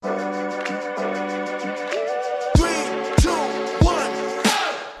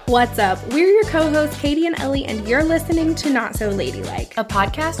What's up? We're your co-hosts, Katie and Ellie, and you're listening to Not So Ladylike, a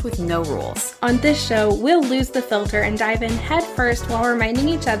podcast with no rules. On this show, we'll lose the filter and dive in head first while reminding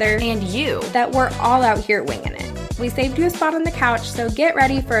each other and you that we're all out here winging it. We saved you a spot on the couch, so get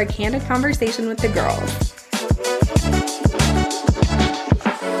ready for a candid conversation with the girls.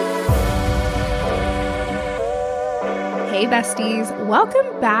 Hey besties,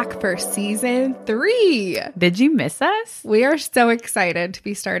 welcome back for season 3. Did you miss us? We are so excited to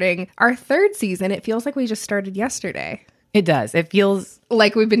be starting our 3rd season. It feels like we just started yesterday. It does. It feels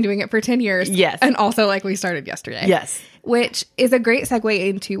like we've been doing it for 10 years. Yes. And also like we started yesterday. Yes. Which is a great segue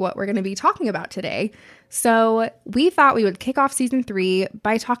into what we're going to be talking about today. So we thought we would kick off season 3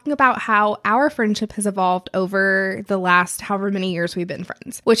 by talking about how our friendship has evolved over the last however many years we've been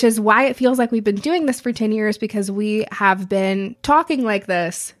friends, which is why it feels like we've been doing this for 10 years because we have been talking like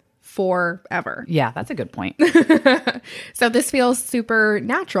this forever. Yeah, that's a good point. So this feels super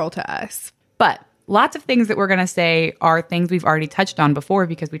natural to us. But lots of things that we're going to say are things we've already touched on before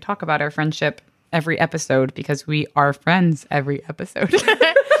because we talk about our friendship every episode because we are friends every episode.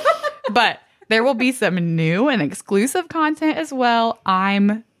 But there will be some new and exclusive content as well.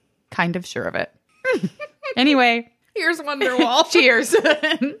 I'm kind of sure of it. Anyway. Here's Wonderwall. Cheers.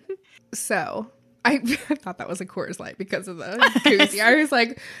 So, I thought that was a Coors Light because of the koozie. I was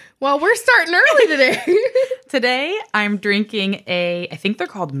like, well, we're starting early today. Today, I'm drinking I think they're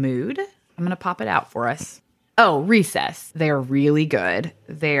called Mood. I'm going to pop it out for us. Oh, Recess. They're really good.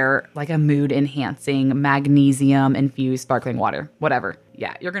 They're like a mood-enhancing, magnesium-infused sparkling water. Whatever.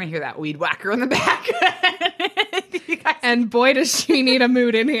 Yeah, you're going to hear that weed whacker in the back. And boy, does she need a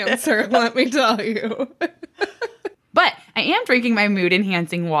mood enhancer, let me tell you. But I am drinking my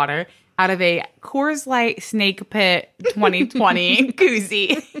mood-enhancing water out of a Coors Light Snake Pit 2020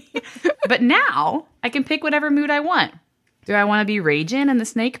 koozie. But now I can pick whatever mood I want. Do I want to be raging in the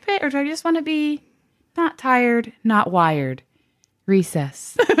snake pit or do I just want to be not tired, not wired?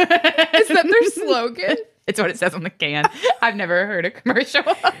 Recess. Is that their slogan? It's what it says on the can. I've never heard a commercial.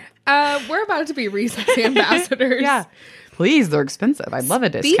 We're about to be Recess ambassadors. Yeah. Please, they're expensive. I'd love a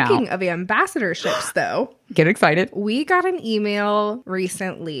discount. Speaking of ambassadorships, though. Get excited. We got an email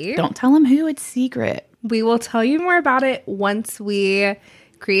recently. Don't tell them who. It's secret. We will tell you more about it once we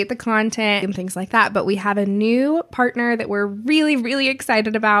create the content and things like that. But we have a new partner that we're really, really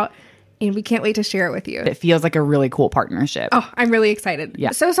excited about. And we can't wait to share it with you. It feels like a really cool partnership. Oh, I'm really excited. Yeah.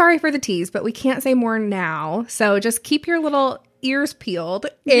 So sorry for the tease, but we can't say more now. So just keep your little ears peeled.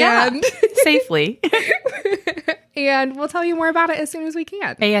 And safely. And we'll tell you more about it as soon as we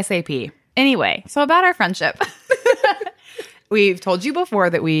can. ASAP. Anyway, so about our friendship. We've told you before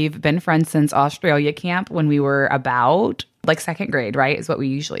that we've been friends since Australia camp when we were about like 2nd grade, right? Is what we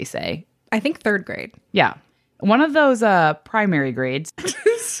usually say. I think 3rd grade. Yeah. One of those primary grades.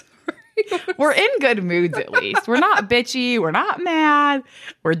 We're in good moods, at least. We're not bitchy. We're not mad.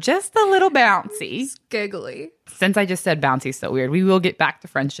 We're just a little bouncy. Giggly. Since I just said bouncy so weird, we will get back to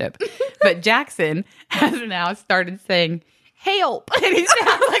friendship. But Jackson has now started saying, help. And he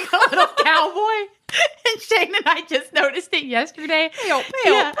sounds like a little cowboy. And Shane and I just noticed it yesterday. Help, help.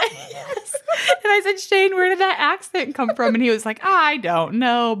 Yeah. Yes. And I said, Shane, where did that accent come from? And he was like, I don't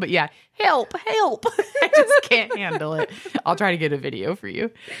know. But yeah, help, help. I just can't handle it. I'll try to get a video for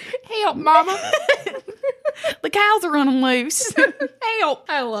you. Help, mama. The cows are running loose. Help.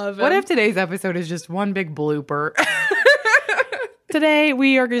 I love it. What if today's episode is just one big blooper? Today,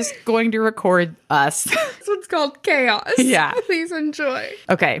 we are just going to record us. This one's called Chaos. Yeah. Please enjoy.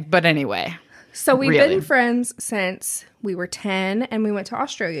 Okay, but anyway. So we've been friends since we were 10 and we went to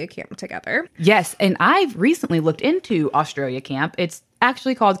Australia camp together. Yes, and I've recently looked into Australia camp. It's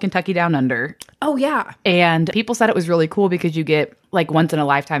actually called Kentucky Down Under. Oh, yeah. And people said it was really cool because you get like once in a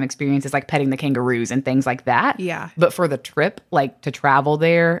lifetime experiences like petting the kangaroos and things like that. Yeah. But for the trip, like to travel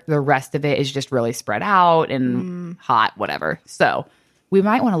there, the rest of it is just really spread out and hot, whatever. So we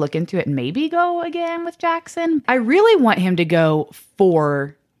might want to look into it and maybe go again with Jackson. I really want him to go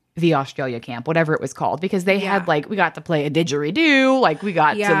for the Australia camp, whatever it was called, because they had like, we got to play a didgeridoo, like we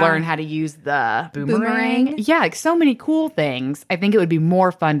got to learn how to use the boomerang. Yeah, like so many cool things. I think it would be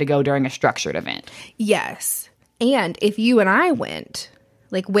more fun to go during a structured event. Yes. And if you and I went,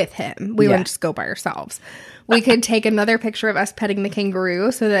 like with him, we wouldn't just go by ourselves. We could take another picture of us petting the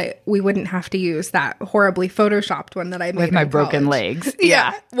kangaroo so that we wouldn't have to use that horribly photoshopped one that I made with my in broken college. legs.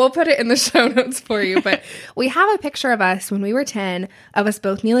 Yeah. We'll put it in the show notes for you. But we have a picture of us when we were 10 of us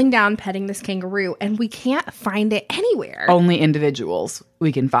both kneeling down petting this kangaroo, and we can't find it anywhere. Only individuals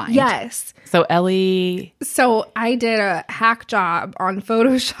we can find. Yes. So Ellie. So I did a hack job on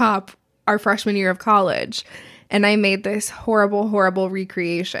Photoshop our freshman year of college. and I made this horrible, horrible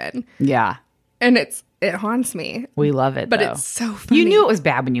recreation. Yeah. And it haunts me. We love it, But though. it's so funny. You knew it was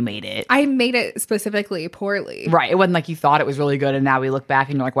bad when you made it. I made it specifically poorly. Right. It wasn't like you thought it was really good and now we look back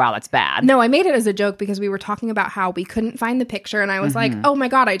and you're like, wow, that's bad. No, I made it as a joke because we were talking about how we couldn't find the picture. And I was like, oh my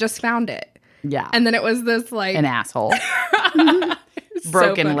God, I just found it. Yeah. And then it was this like... An asshole.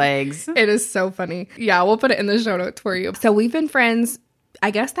 Broken funny. legs. It is so funny. Yeah, we'll put it in the show notes for you. So we've been friends, I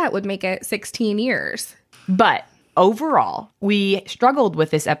guess that would make it 16 years. But overall, we struggled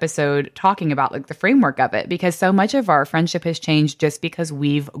with this episode talking about like the framework of it because so much of our friendship has changed just because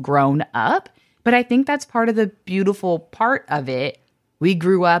we've grown up. But I think that's part of the beautiful part of it. We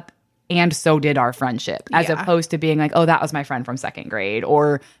grew up and so did our friendship, as opposed to being like, oh, that was my friend from second grade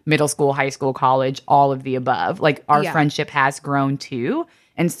or middle school, high school, college, all of the above. Like our friendship has grown too.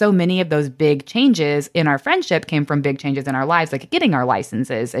 And so many of those big changes in our friendship came from big changes in our lives, like getting our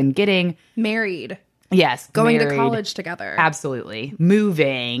licenses and getting married. Yes. Going married, to college together. Absolutely.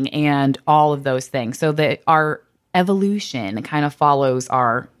 Moving and all of those things. So that our evolution kind of follows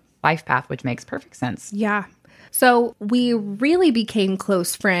our life path, which makes perfect sense. Yeah. So we really became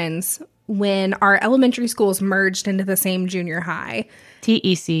close friends when our elementary schools merged into the same junior high.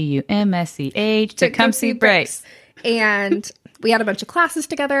 TECUMSCH, Tecumseh Brace. And we had a bunch of classes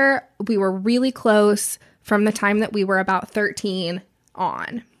together. We were really close from the time that we were about 13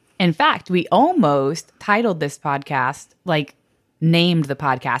 on. In fact, we almost titled this podcast, like named the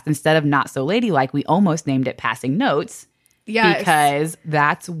podcast instead of Not So Ladylike, we almost named it Passing Notes. Yes.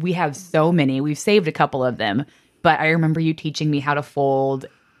 Because we have so many. We've saved a couple of them. But I remember you teaching me how to fold.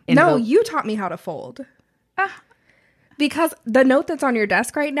 No, you taught me how to fold. Because the note that's on your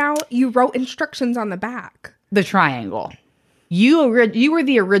desk right now, you wrote instructions on the back. The triangle. You were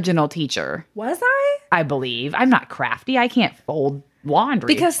the original teacher. Was I? I believe. I'm not crafty. I can't fold laundry.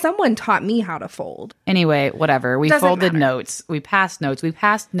 Because someone taught me how to fold. Anyway, whatever. We Doesn't folded matter. notes. We passed notes. We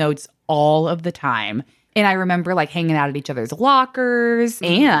passed notes all of the time. And I remember like hanging out at each other's lockers.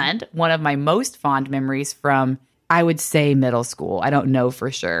 And one of my most fond memories from, I would say middle school. I don't know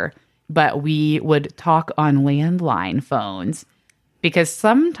for sure. But we would talk on landline phones because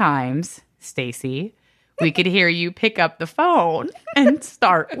sometimes, Stacy, we could hear you pick up the phone and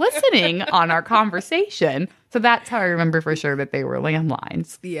start listening on our conversation. So that's how I remember for sure that they were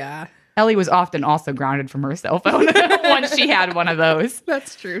landlines. Yeah. Ellie was often also grounded from her cell phone once she had one of those.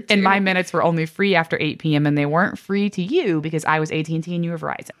 That's true, too. And my minutes were only free after 8 p.m. and they weren't free to you because I was AT&T and you were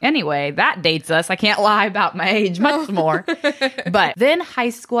Verizon. Anyway, that dates us. I can't lie about my age much more. But then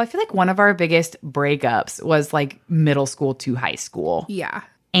high school, I feel like one of our biggest breakups was like middle school to high school. Yeah.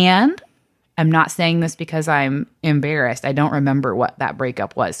 And I'm not saying this because I'm embarrassed. I don't remember what that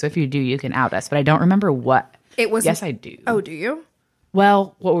breakup was. So if you do, you can out us. But I don't remember what. It was. Yes, I do. Oh, do you?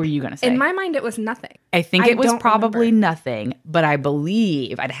 Well, what were you going to say? In my mind, it was nothing. I think it was don't probably remember. nothing, but I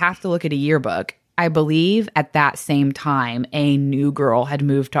believe, I'd have to look at a yearbook. I believe at that same time, a new girl had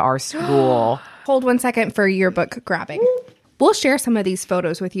moved to our school. Hold 1 second for yearbook grabbing. We'll share some of these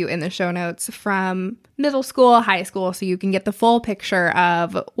photos with you in the show notes from middle school, high school, so you can get the full picture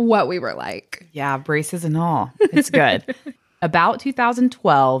of what we were like. Yeah, braces and all. It's good. About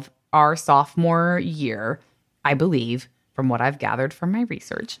 2012, our sophomore year, I believe, from what I've gathered from my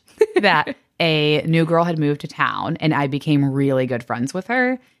research, that a new girl had moved to town and I became really good friends with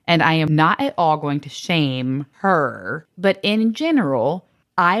her. And I am not at all going to shame her, but in general,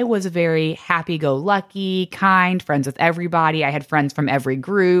 I was very happy-go-lucky, kind, friends with everybody. I had friends from every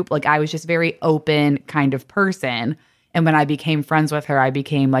group. Like I was just very open kind of person. And when I became friends with her, I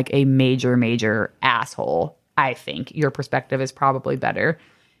became like a major, major asshole. I think your perspective is probably better.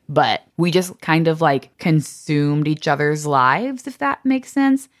 But we just kind of like consumed each other's lives, if that makes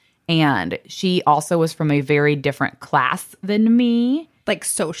sense. And she also was from a very different class than me. Like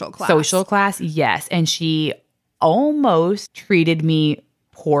social class. Social class, yes. And she almost treated me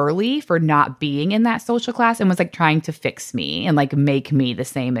poorly for not being in that social class and was like trying to fix me and like make me the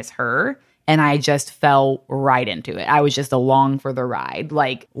same as her. And I just fell right into it. I was just along for the ride,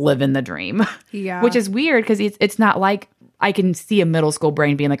 like living the dream. Yeah. Which is weird because it's not like I can see a middle school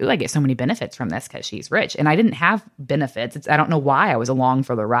brain being like, oh, I get so many benefits from this because she's rich. And I didn't have benefits. I don't know why I was along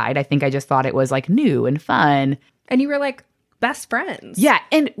for the ride. I think I just thought it was like new and fun. And you were like best friends. Yeah.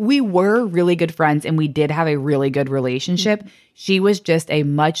 And we were really good friends and we did have a really good relationship. She was just a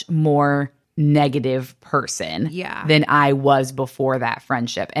much more negative person than I was before that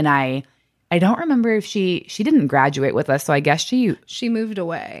friendship. And I don't remember if she didn't graduate with us. So I guess she moved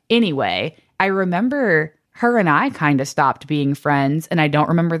away. Anyway, I remember her and I kind of stopped being friends, and I don't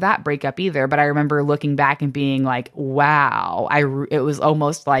remember that breakup either, but I remember looking back and being like, wow, it was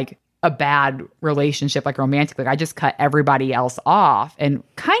almost like a bad relationship, like romantic. Like I just cut everybody else off. And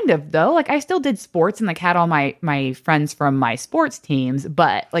kind of though, like I still did sports and like had all my friends from my sports teams,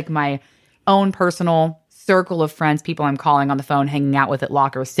 but like my own personal circle of friends, people I'm calling on the phone, hanging out with at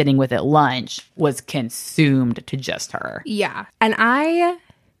locker, sitting with at lunch, was consumed to just her. Yeah. And I,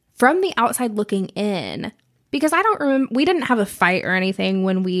 from the outside looking in, because I don't remember, we didn't have a fight or anything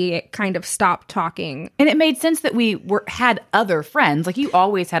when we kind of stopped talking. And it made sense that we had other friends. Like you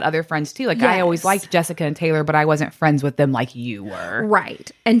always had other friends too. Like Yes. I always liked Jessica and Taylor, but I wasn't friends with them like you were.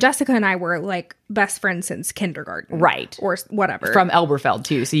 Right. And Jessica and I were like best friends since kindergarten. Right. Or whatever. From Elberfeld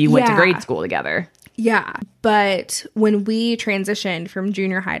too. So you went to Yeah. grade school together. Yeah. But when we transitioned from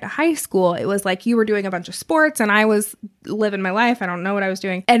junior high to high school, it was like you were doing a bunch of sports and I was living my life. I don't know what I was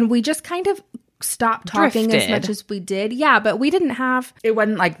doing. And we just kind of stopped talking as Drifted. much as we did. Yeah, but we didn't have It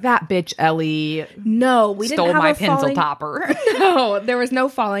wasn't like that bitch Ellie we stole didn't have my a pencil falling, topper. No, there was no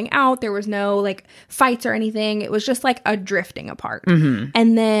falling out. There was no like fights or anything. It was just like a drifting apart.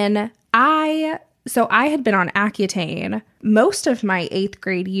 And then I had been on Accutane most of my 8th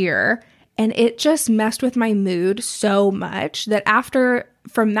grade year, and it just messed with my mood so much that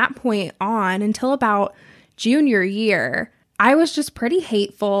from that point on until about junior year, I was just pretty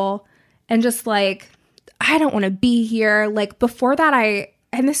hateful and just like, I don't want to be here. Like before that,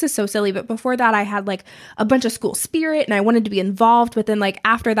 and this is so silly, but before that I had like a bunch of school spirit and I wanted to be involved. But then like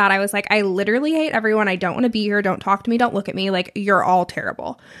after that, I was like, I literally hate everyone. I don't want to be here. Don't talk to me. Don't look at me. Like you're all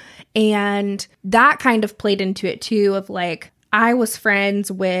terrible. And that kind of played into it too, of like, I was friends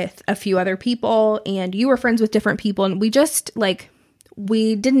with a few other people and you were friends with different people. And we just like,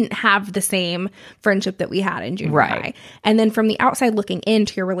 we didn't have the same friendship that we had in junior high. And then from the outside looking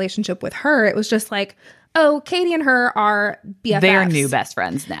into your relationship with her, it was just like, oh, Katie and her are BFFs. They're new best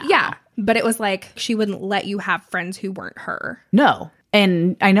friends now. Yeah. But it was like she wouldn't let you have friends who weren't her. No.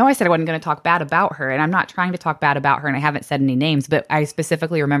 And I know I said I wasn't going to talk bad about her, and I'm not trying to talk bad about her, and I haven't said any names, but I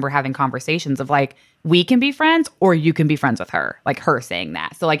specifically remember having conversations of like, we can be friends or you can be friends with her, like her saying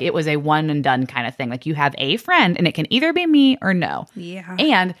that. So like it was a one and done kind of thing. Like you have a friend and it can either be me or no. Yeah.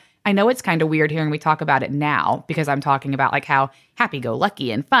 And I know it's kind of weird hearing we talk about it now because I'm talking about like how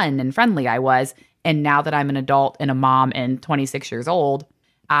happy-go-lucky and fun and friendly I was. And now that I'm an adult and a mom and 26 years old,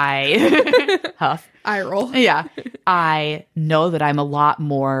 I huff. Eye roll. Yeah. I know that I'm a lot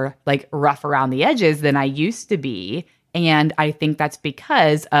more like rough around the edges than I used to be. And I think that's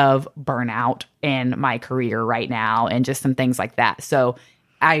because of burnout in my career right now and just some things like that. So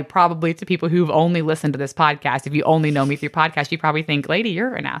I probably, to people who've only listened to this podcast, if you only know me through podcast, you probably think, lady,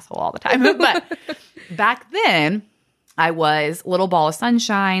 you're an asshole all the time. But back then, I was little ball of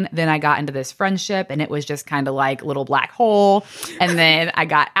sunshine. Then I got into this friendship and it was just kind of like little black hole. And then I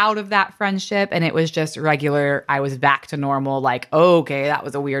got out of that friendship and it was just regular. I was back to normal. Like, okay, that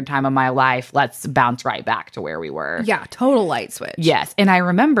was a weird time of my life. Let's bounce right back to where we were. Yeah, total light switch. Yes. And I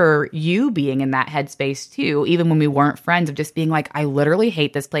remember you being in that headspace too, even when we weren't friends, of just being like, I literally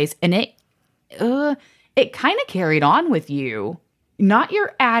hate this place. And it kind of carried on with you. Not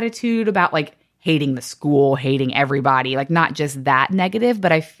your attitude about like hating the school, hating everybody, like not just that negative,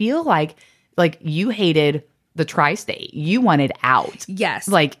 but I feel like you hated the tri-state. You wanted out. Yes.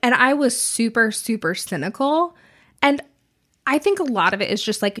 Like, and I was super, super cynical. And I think a lot of it is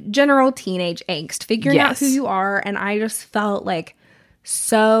just like general teenage angst, figuring out who you are. And I just felt like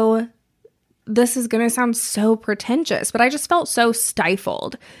this is going to sound so pretentious, but I just felt so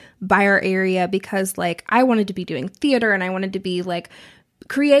stifled by our area because like I wanted to be doing theater and I wanted to be like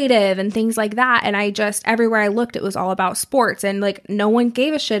creative and things like that. And I just, everywhere I looked, it was all about sports. And like no one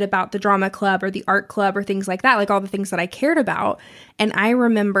gave a shit about the drama club or the art club or things like that, like all the things that I cared about. And I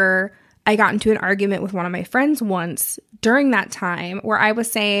remember I got into an argument with one of my friends once during that time where I was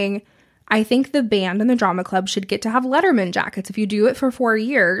saying, I think the band and the drama club should get to have Letterman jackets. If you do it for 4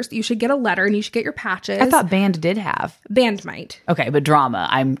 years, you should get a letter and you should get your patches. I thought band did have. Band might. Okay, but drama,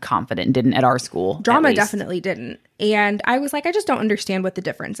 I'm confident, didn't at our school. Drama definitely didn't. And I was like, I just don't understand what the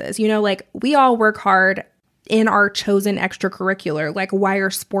difference is. You know, like we all work hard in our chosen extracurricular. Like, why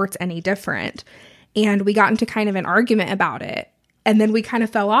are sports any different? And we got into kind of an argument about it. And then we kind of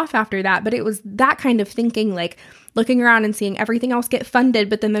fell off after that. But it was that kind of thinking, like looking around and seeing everything else get funded.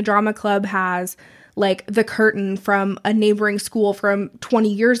 But then the drama club has like the curtain from a neighboring school from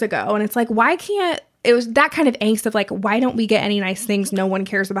 20 years ago. And it's like, why can't, it was that kind of angst of like, why don't we get any nice things? No one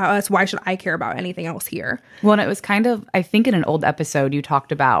cares about us. Why should I care about anything else here? Well, and it was kind of, I think in an old episode, you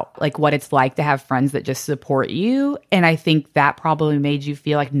talked about like what it's like to have friends that just support you. And I think that probably made you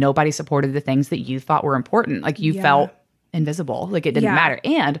feel like nobody supported the things that you thought were important. Like you felt invisible, like it didn't matter.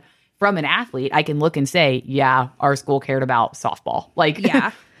 And from an athlete, I can look and say, yeah, our school cared about softball. Like,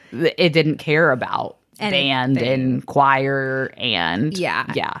 yeah. it didn't care about band Anything. and choir and Yeah.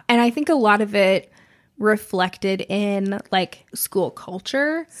 And I think a lot of it reflected in like school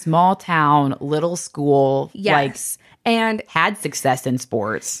culture. Small town, little school, Yes. And like had success in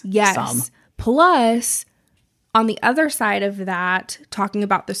sports. yes. Some. Plus, on the other side of that, talking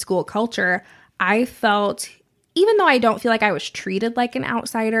about the school culture, I felt, even though I don't feel like I was treated like an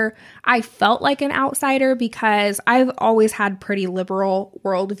outsider, I felt like an outsider because I've always had pretty liberal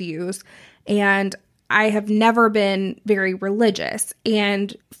worldviews and I have never been very religious.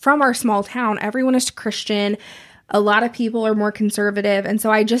 And from our small town, everyone is Christian. A lot of people are more conservative. And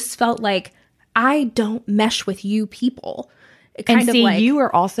so I just felt like I don't mesh with you people. And see, you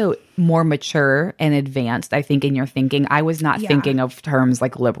are also more mature and advanced, I think, in your thinking. I was not thinking of terms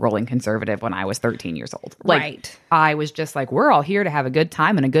like liberal and conservative when I was 13 years old. Like, right. I was just like, we're all here to have a good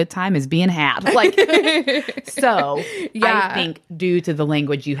time, and a good time is being had. Like, so I think due to the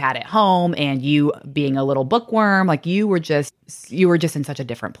language you had at home and you being a little bookworm, like you were just in such a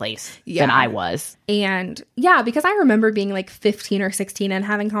different place than I was. And yeah, because I remember being like 15 or 16 and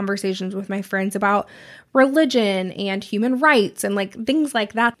having conversations with my friends about religion and human rights and like things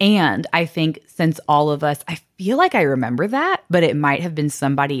like that. And I think since all of us, I feel like I remember that, but it might have been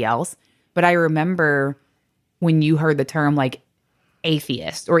somebody else. But I remember when you heard the term like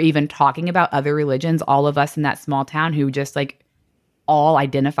atheist or even talking about other religions, all of us in that small town who just like all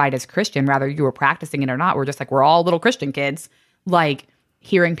identified as Christian, whether you were practicing it or not, we're just like, we're all little Christian kids. Like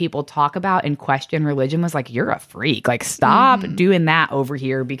hearing people talk about and question religion was like, you're a freak. Like stop doing that over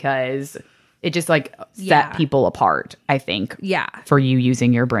here because it just like set people apart, I think. Yeah. For you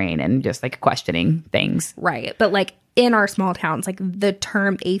using your brain and just like questioning things. Right. But like in our small towns, like the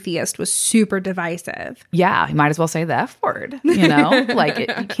term atheist was super divisive. Yeah. You might as well say the F word, you know? Like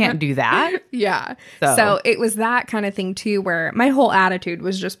you can't do that. Yeah. So it was that kind of thing too, where my whole attitude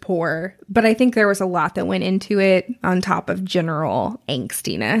was just poor. But I think there was a lot that went into it on top of general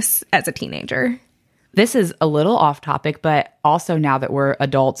angstiness as a teenager. This is a little off topic, but also now that we're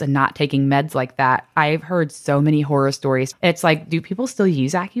adults and not taking meds like that, I've heard so many horror stories. It's like, do people still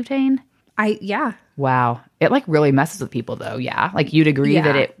use Accutane? Yeah. Wow. It like really messes with people though. Yeah. Like you'd agree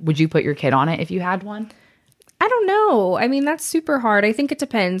that would you put your kid on it if you had one? I don't know. I mean, that's super hard. I think it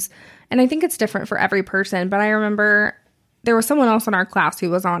depends. And I think it's different for every person. But I remember there was someone else in our class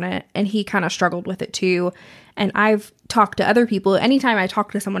who was on it and he kind of struggled with it too. And I've talked to other people. Anytime I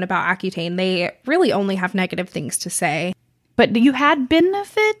talk to someone about Accutane, they really only have negative things to say. But you had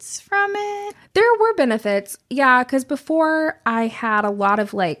benefits from it? There were benefits. Yeah, because before I had a lot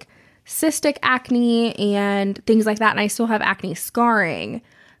of like cystic acne and things like that. And I still have acne scarring.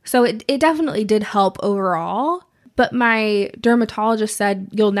 So it definitely did help overall. But my dermatologist said,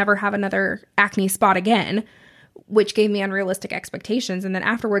 you'll never have another acne spot again, which gave me unrealistic expectations. And then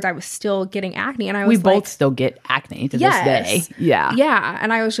afterwards, I was still getting acne. And I was both still get acne to this day. Yeah. Yeah.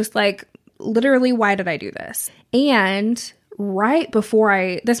 And I was just like, literally, why did I do this? And right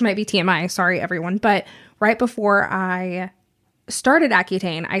before this might be TMI, sorry, everyone. But right before I started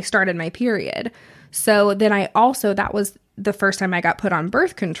Accutane, I started my period. So then that was the first time I got put on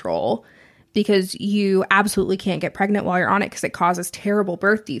birth control because you absolutely can't get pregnant while you're on it because it causes terrible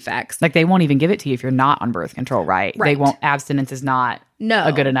birth defects. Like they won't even give it to you if you're not on birth control, right? They won't, abstinence is not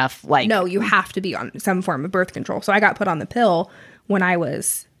a good enough, like. No, you have to be on some form of birth control. So I got put on the pill when I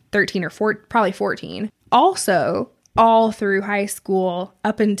was 13 or probably 14. Also, all through high school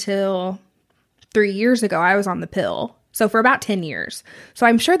up until 3 years ago, I was on the pill. So for about 10 years. So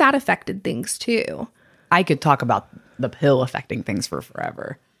I'm sure that affected things too. I could talk about the pill affecting things for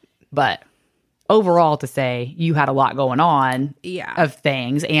forever. But overall, to say you had a lot going on of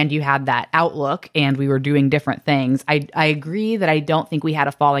things and you had that outlook and we were doing different things. I agree that I don't think we had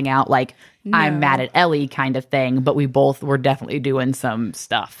a falling out like I'm mad at Ellie kind of thing, but we both were definitely doing some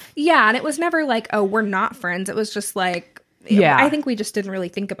stuff. Yeah. And it was never like, oh, we're not friends. It was just like, I think we just didn't really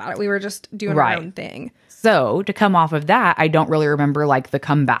think about it. We were just doing our own thing. So to come off of that, I don't really remember like the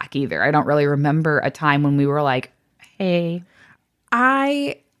comeback either. I don't really remember a time when we were like, hey.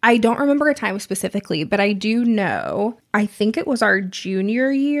 I don't remember a time specifically, but I do know, I think it was our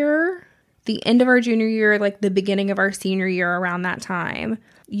junior year, the end of our junior year, like the beginning of our senior year around that time.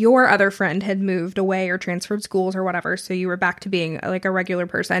 Your other friend had moved away or transferred schools or whatever, so you were back to being like a regular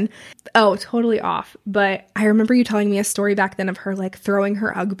person. Oh, totally off. But I remember you telling me a story back then of her like throwing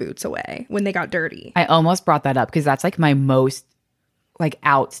her Ugg boots away when they got dirty. I almost brought that up because that's like my most like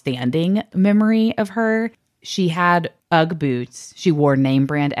outstanding memory of her. She had Ugg boots. She wore name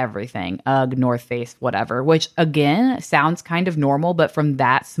brand everything, Ugg, North Face, whatever, which again sounds kind of normal. But from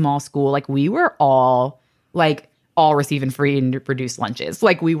that small school, like we were all like all receiving free and reduced lunches.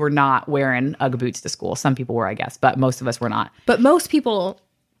 Like we were not wearing Ugg boots to school. Some people were, I guess, but most of us were not. But most people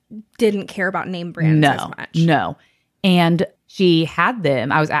didn't care about name brands as much. No. And she had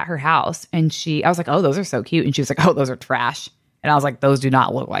them. I was at her house and I was like, oh, those are so cute. And she was like, oh, those are trash. And I was like, those do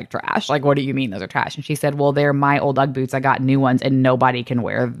not look like trash. Like, what do you mean those are trash? And she said, well, they're my old Ugg boots. I got new ones and nobody can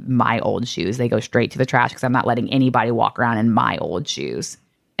wear my old shoes. They go straight to the trash because I'm not letting anybody walk around in my old shoes.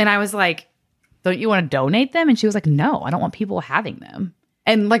 And I was like, don't you want to donate them? And she was like, no, I don't want people having them.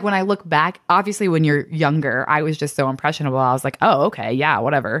 And like when I look back, obviously when you're younger, I was just so impressionable. I was like, oh, okay, yeah,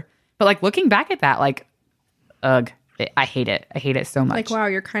 whatever. But like looking back at that, like, ugh, I hate it. I hate it so much. Like, wow,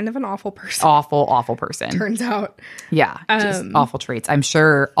 you're kind of an awful person. Awful person. Turns out. Yeah, just awful traits. I'm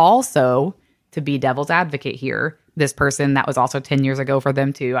sure also, to be devil's advocate here, this person that was also 10 years ago for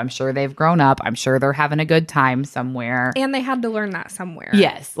them too. I'm sure they've grown up. I'm sure they're having a good time somewhere. And they had to learn that somewhere.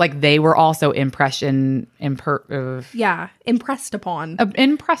 Yes. Like they were also impressed upon. I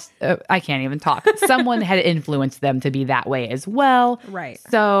can't even talk. Someone had influenced them to be that way as well. Right.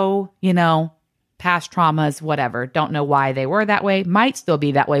 So, past traumas, whatever. Don't know why they were that way. Might still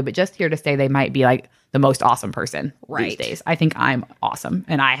be that way, but just here to say they might be like the most awesome person these days. I think I'm awesome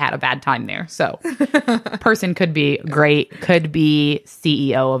and I had a bad time there. So person could be great, could be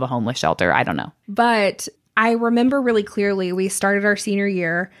CEO of a homeless shelter. I don't know. But I remember really clearly we started our senior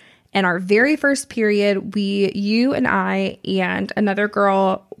year and our very first period, you and I and another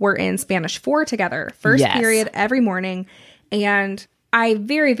girl were in Spanish 4 together. First period every morning. And I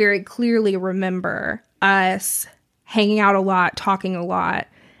very, very clearly remember us hanging out a lot, talking a lot.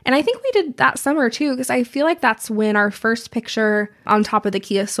 And I think we did that summer too, because I feel like that's when our first picture on top of the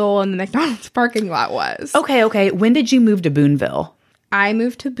Kia Soul in the McDonald's parking lot was. Okay. When did you move to Boonville? I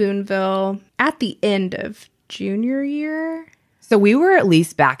moved to Boonville at the end of junior year. So we were at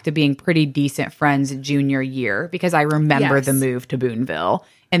least back to being pretty decent friends junior year because I remember the move to Boonville.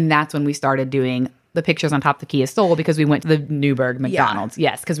 And that's when we started doing the pictures on top of the Kia Soul because we went to the Newburgh McDonald's.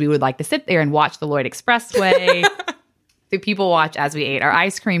 Yeah. Yes, because we would like to sit there and watch the Lloyd Expressway. The people watch as we ate our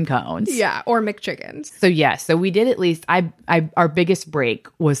ice cream cones. Yeah, or McChickens. So yes, so we did at least, our biggest break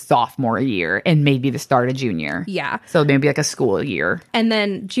was sophomore year and maybe the start of junior. Yeah. So maybe like a school year. And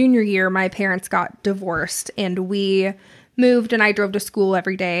then junior year, my parents got divorced and we moved and I drove to school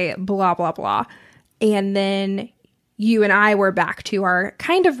every day, blah, blah, blah. And then you and I were back to our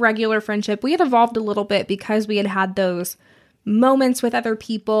kind of regular friendship. We had evolved a little bit because we had those moments with other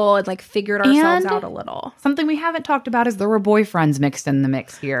people and like figured ourselves out a little. Something we haven't talked about is there were boyfriends mixed in the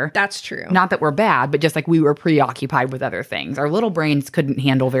mix here. That's true. Not that we're bad, but just like we were preoccupied with other things. Our little brains couldn't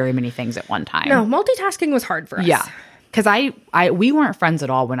handle very many things at one time. No, multitasking was hard for us. Yeah. Because we weren't friends at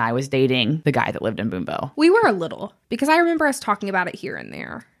all when I was dating the guy that lived in Boonville. We were a little, because I remember us talking about it here and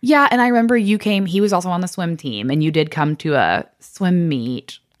there. Yeah, and I remember you came, he was also on the swim team, and you did come to a swim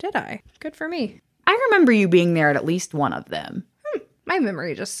meet. Did I? Good for me. I remember you being there at least one of them. My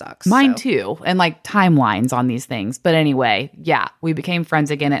memory just sucks. Mine too. And like timelines on these things. But anyway, yeah, we became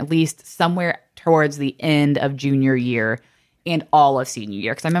friends again at least somewhere towards the end of junior year and all of senior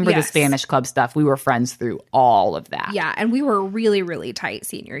year. Because I remember the Spanish club stuff. We were friends through all of that. Yeah, and we were really, really tight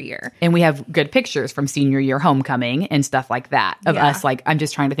senior year. And we have good pictures from senior year homecoming and stuff like that of us. Like, I'm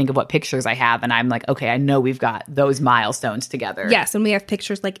just trying to think of what pictures I have. And I'm like, okay, I know we've got those milestones together. Yes, and we have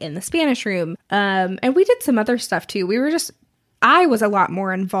pictures like in the Spanish room. And we did some other stuff too. I was a lot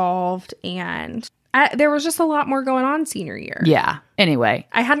more involved and there was just a lot more going on senior year. Yeah. Anyway.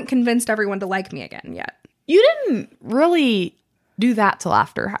 I hadn't convinced everyone to like me again yet. You didn't really do that till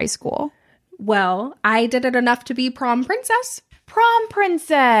after high school. Well, I did it enough to be prom princess. Prom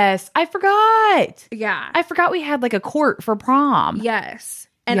princess. I forgot. Yeah. I forgot we had like a court for prom. Yes.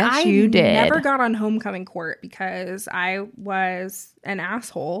 And yes, you did. Never got on homecoming court because I was an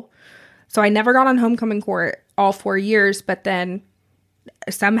asshole. So I never got on homecoming court all 4 years, but then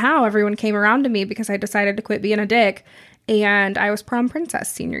somehow everyone came around to me because I decided to quit being a dick. And I was prom princess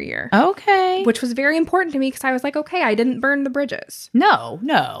senior year. Okay. Which was very important to me because I was like, okay, I didn't burn the bridges.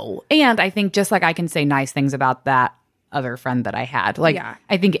 No. And I think just like I can say nice things about that other friend that I had. Like,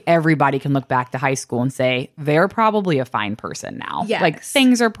 I think everybody can look back to high school and say, they're probably a fine person now. Yes. Like,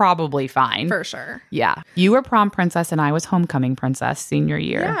 things are probably fine. For sure. Yeah. You were prom princess and I was homecoming princess senior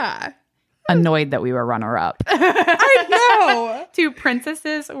year. Yeah. Annoyed that we were runner-up. I know. 2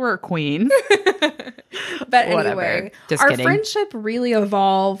 princesses were queens. But anyway, just our kidding. friendship really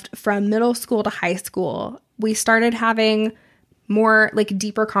evolved from middle school to high school. We started having more like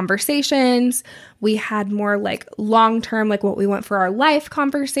deeper conversations. We had more like long-term, like what we want for our life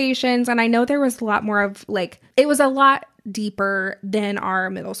conversations. And I know there was a lot more of like, it was a lot deeper than our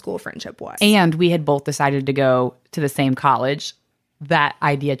middle school friendship was. And we had both decided to go to the same college. That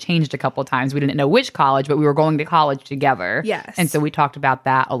idea changed a couple of times. We didn't know which college, but we were going to college together. Yes. And so we talked about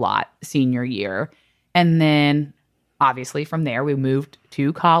that a lot senior year. And then obviously from there, we moved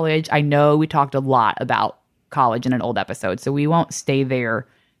to college. I know we talked a lot about college in an old episode, so we won't stay there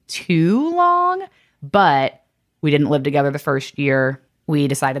too long, but we didn't live together the first year. We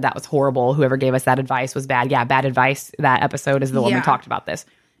decided that was horrible. Whoever gave us that advice was bad. Yeah, bad advice. That episode is the one we talked about this.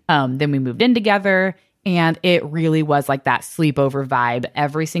 Then we moved in together, and it really was like that sleepover vibe.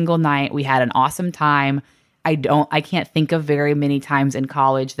 Every single night we had an awesome time. I can't think of very many times in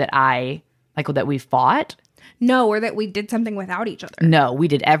college that that we fought. No, or that we did something without each other. No, we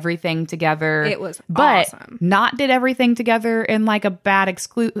did everything together. It was awesome. Not did everything together in like a bad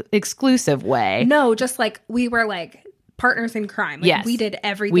exclusive way. No, just like we were like partners in crime. Like, yes. We did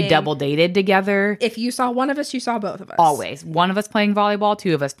everything. We double dated together. If you saw one of us, you saw both of us. Always. One of us playing volleyball,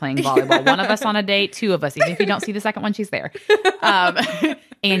 two of us playing volleyball. One of us on a date, two of us. Even if you don't see the second one, she's there.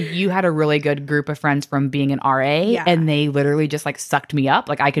 And you had a really good group of friends from being an RA, and they literally just like sucked me up.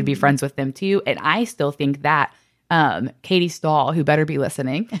 Like I could be friends with them too. And I still think that Katie Stahl, who better be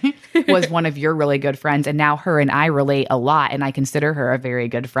listening, was one of your really good friends. And now her and I relate a lot, and I consider her a very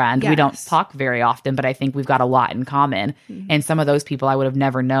good friend. Yes. We don't talk very often, but I think we've got a lot in common. Mm-hmm. And some of those people I would have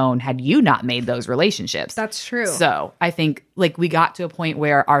never known had you not made those relationships. That's true. So I think like we got to a point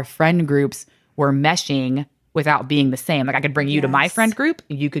where our friend groups were meshing without being the same. Like I could bring you to my friend group,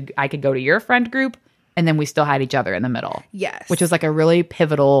 I could go to your friend group, and then we still had each other in the middle. Yes. Which was like a really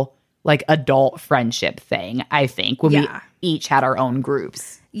pivotal like adult friendship thing, I think, when we each had our own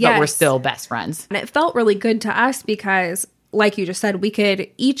groups, but we're still best friends. And it felt really good to us because, like you just said, we could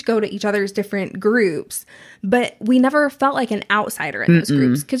each go to each other's different groups, but we never felt like an outsider in those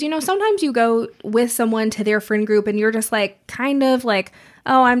groups. Because, sometimes you go with someone to their friend group and you're just like, kind of like,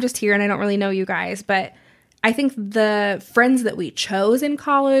 oh, I'm just here and I don't really know you guys. But I think the friends that we chose in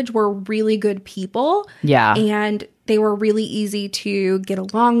college were really good people. Yeah. And they were really easy to get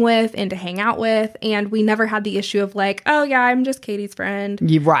along with and to hang out with. And we never had the issue of like, oh, yeah, I'm just Katie's friend.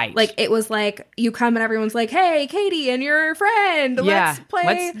 You're right. Like, it was like, you come and everyone's like, hey, Katie and your friend, let's play.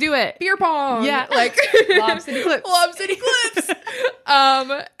 Let's do it. Beer pong. Yeah. Like, Lob City Clips. Lob City Clips.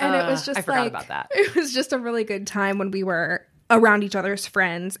 And it was just I forgot about that. It was just a really good time when we were around each other's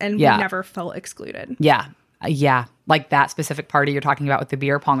friends and we never felt excluded. Yeah. Yeah. Like that specific party you're talking about with the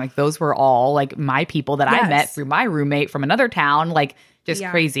beer pong, like those were all like my people that I met through my roommate from another town, like just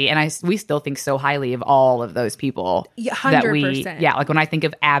crazy. And we still think so highly of all of those people. 100%. Like when I think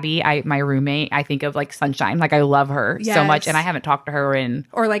of Abby, my roommate, I think of like Sunshine. Like I love her so much. And I haven't talked to her in.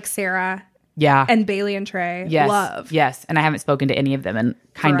 Or like Sarah. Yeah. And Bailey and Trey. Yes. Love. Yes. And I haven't spoken to any of them in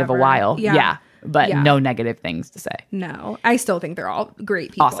kind of a while. Yeah. But no negative things to say. No. I still think they're all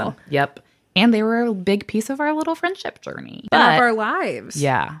great people. Awesome. Yep. And they were a big piece of our little friendship journey. And of our lives.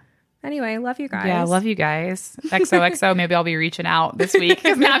 Yeah. Anyway, love you guys. Yeah, love you guys. XOXO. Maybe I'll be reaching out this week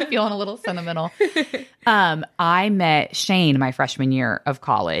because now I'm feeling a little sentimental. I met Shane my freshman year of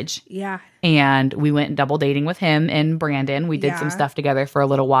college. Yeah. And we went double dating with him and Brandon. We did some stuff together for a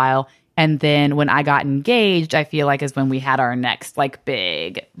little while. And then when I got engaged, I feel like is when we had our next like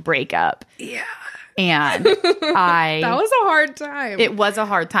big breakup. Yeah. And that was a hard time. It was a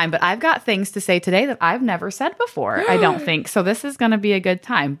hard time, but I've got things to say today that I've never said before, I don't think. So this is going to be a good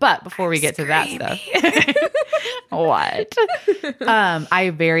time. But before we get to that stuff, what? I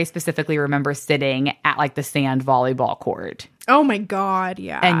very specifically remember sitting at like the sand volleyball court. Oh my God.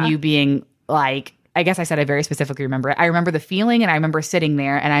 Yeah. And you being like, I guess I said I very specifically remember it. I remember the feeling and I remember sitting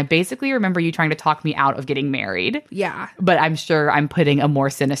there and I basically remember you trying to talk me out of getting married. Yeah. But I'm sure I'm putting a more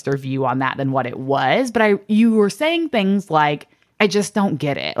sinister view on that than what it was. But you were saying things like, I just don't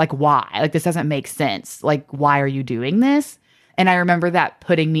get it. Like, why? Like, this doesn't make sense. Like, why are you doing this? And I remember that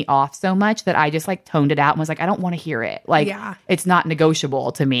putting me off so much that I just like toned it out and was like, I don't want to hear it. Like, it's not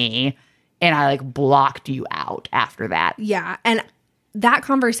negotiable to me. And I like blocked you out after that. Yeah. And that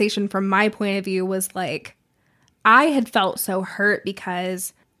conversation from my point of view was like, I had felt so hurt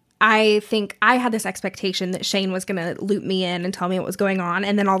because I think I had this expectation that Shane was going to loop me in and tell me what was going on.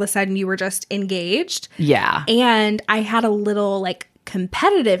 And then all of a sudden you were just engaged. Yeah. And I had a little like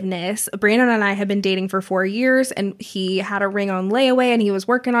competitiveness. Brandon and I had been dating for 4 years and he had a ring on layaway and he was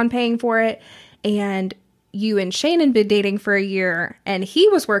working on paying for it. And you and Shane had been dating for a year and he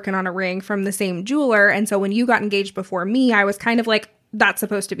was working on a ring from the same jeweler. And so when you got engaged before me, I was kind of like, that's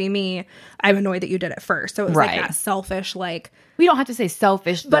supposed to be me. I'm annoyed that you did it first. So it was like that selfish, like. We don't have to say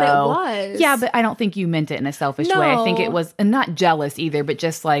selfish, though. But it was. Yeah, but I don't think you meant it in a selfish way. I think it was, and not jealous either, but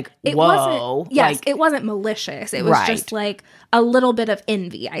just like, it whoa. Yes, like, it wasn't malicious. It was just like a little bit of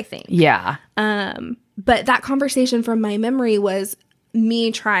envy, I think. Yeah. But that conversation from my memory was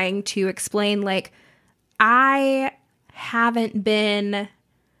me trying to explain, like, I haven't been,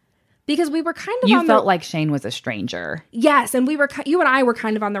 because we were kind of you felt like Shane was a stranger. Yes, and you and I were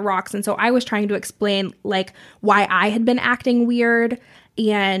kind of on the rocks, and so I was trying to explain, like, why I had been acting weird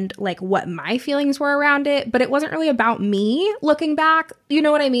and, like, what my feelings were around it, but it wasn't really about me looking back. You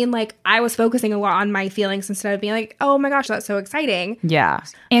know what I mean? Like, I was focusing a lot on my feelings instead of being like, oh my gosh, that's so exciting. Yeah.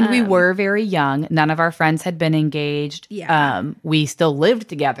 And we were very young. None of our friends had been engaged. Yeah. We still lived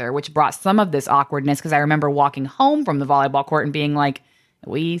together, which brought some of this awkwardness, because I remember walking home from the volleyball court and being like,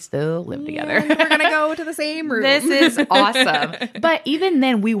 we still live together. And we're going to go to the same room. This is awesome. But even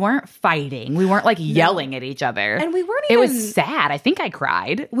then, we weren't fighting. We weren't like yelling at each other. And we weren't even. It was sad. I think I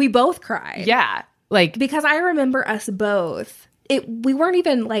cried. We both cried. Yeah. Like, because I remember us both. We weren't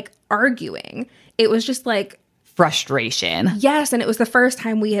even like arguing. It was just like frustration. Yes. And it was the first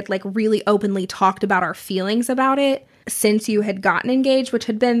time we had like really openly talked about our feelings about it since you had gotten engaged, which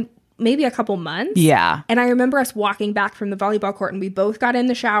had been maybe a couple months. Yeah. And I remember us walking back from the volleyball court, and we both got in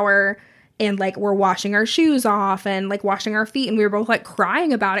the shower and like we're washing our shoes off and like washing our feet, and we were both like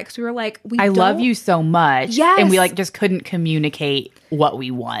crying about it because we were like, I love you so much. Yes. And we like just couldn't communicate what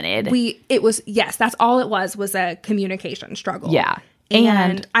we wanted. That's all it was a communication struggle. Yeah.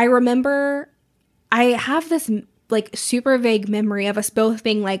 And I remember I have this like super vague memory of us both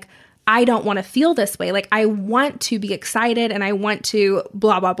being like, I don't want to feel this way. Like, I want to be excited and I want to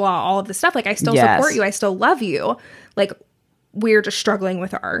blah, blah, blah, all of this stuff. Like, I still support you. I still love you. Like, we're just struggling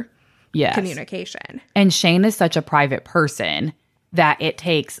with our communication. And Shane is such a private person that it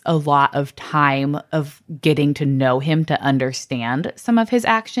takes a lot of time of getting to know him to understand some of his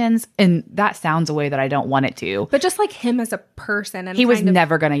actions. And that sounds a way that I don't want it to. But just like him as a person. And he was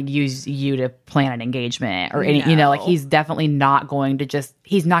never going to use you to plan an engagement or any, like he's definitely not going to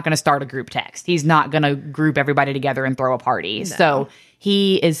he's not going to start a group text. He's not going to group everybody together and throw a party. No. So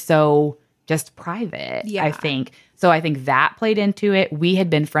he is so just private, I think. So I think that played into it. We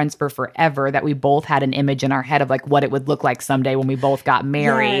had been friends for forever, that we both had an image in our head of like what it would look like someday when we both got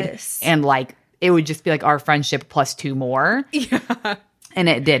married. Yes. And like, it would just be like our friendship plus 2 more. Yeah. And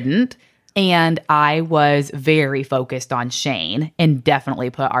it didn't. And I was very focused on Shane and definitely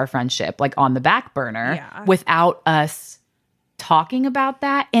put our friendship like on the back burner without us talking about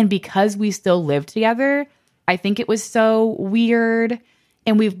that. And because we still lived together, I think it was so weird.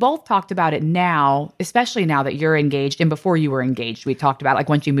 And we've both talked about it now, especially now that you're engaged. And before you were engaged, we talked about like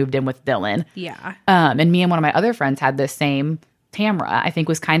once you moved in with Dylan. Yeah. And me and one of my other friends had this same, Tamra, I think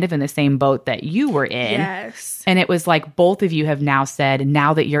was kind of in the same boat that you were in. Yes. And it was like both of you have now said,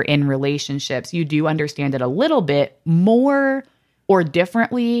 now that you're in relationships, you do understand it a little bit more or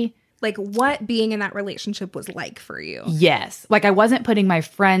differently. Like what being in that relationship was like for you. Yes. Like I wasn't putting my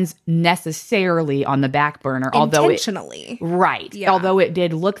friends necessarily on the back burner. Intentionally. Right. Yeah. Although it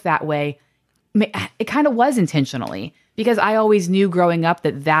did look that way. It kind of was intentionally, because I always knew growing up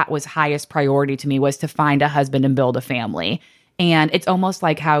that was highest priority to me, was to find a husband and build a family. And it's almost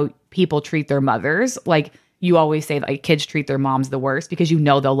like how people treat their mothers. Like you always say like kids treat their moms the worst because you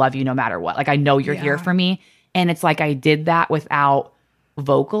know they'll love you no matter what. Like I know you're here for me. And it's like I did that without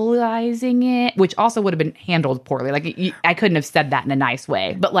vocalizing it, which also would have been handled poorly. Like I couldn't have said that in a nice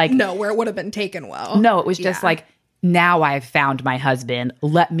way, but like no, where it would have been taken well. No, it was just like, now I've found my husband.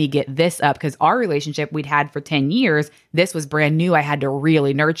 Let me get this up, because our relationship we'd had for 10 years, this was brand new. I had to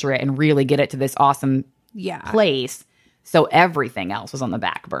really nurture it and really get it to this awesome place. So everything else was on the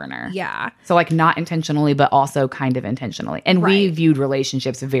back burner. Yeah. So like not intentionally, but also kind of intentionally. And we viewed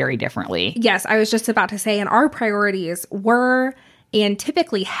relationships very differently. Yes, I was just about to say, and our priorities were and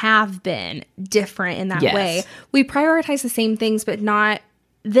typically have been different in that way. We prioritize the same things, but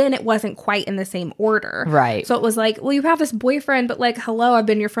then it wasn't quite in the same order. Right. So it was like, well, you have this boyfriend, but like, hello, I've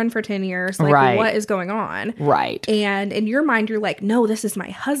been your friend for 10 years. Like, what is going on? Right. And in your mind, you're like, no, this is my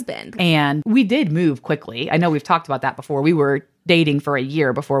husband. And we did move quickly. I know we've talked about that before. We were dating for a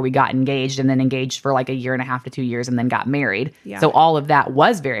year before we got engaged, and then engaged for like a year and a half to 2 years, and then got married. Yeah. So all of that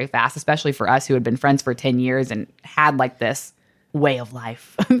was very fast, especially for us who had been friends for 10 years and had like this way of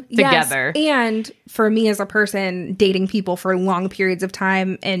life together. Yes, and for me as a person, dating people for long periods of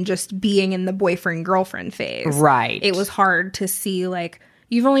time and just being in the boyfriend-girlfriend phase. Right. It was hard to see, like,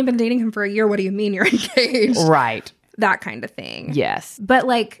 you've only been dating him for a year. What do you mean you're engaged? Right. that kind of thing. Yes. But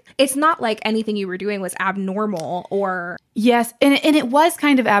like, it's not like anything you were doing was abnormal or... Yes. And it was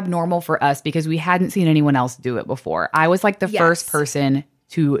kind of abnormal for us because we hadn't seen anyone else do it before. I was like the first person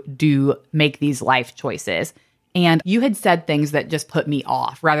to make these life choices. And you had said things that just put me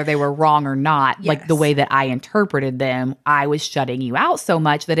off, whether they were wrong or not. Yes. Like the way that I interpreted them, I was shutting you out so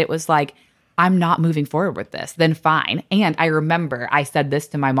much that it was like, I'm not moving forward with this. Then fine. And I remember I said this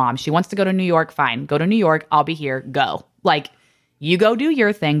to my mom. She wants to go to New York. Fine. Go to New York. I'll be here. Go. Like, you go do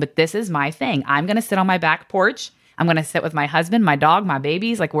your thing, but this is my thing. I'm going to sit on my back porch. I'm going to sit with my husband, my dog, my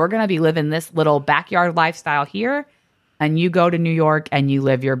babies. Like, we're going to be living this little backyard lifestyle here. And you go to New York and you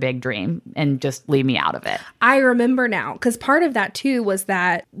live your big dream and just leave me out of it. I remember now, because part of that too was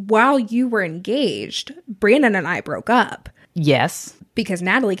that while you were engaged, Brandon and I broke up. Yes. Because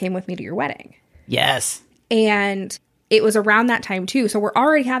Natalie came with me to your wedding. Yes. And it was around that time too. So we're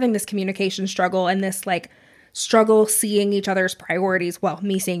already having this communication struggle and this like struggle seeing each other's priorities. Well,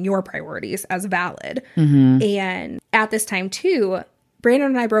 me seeing your priorities as valid. Mm-hmm. And at this time too,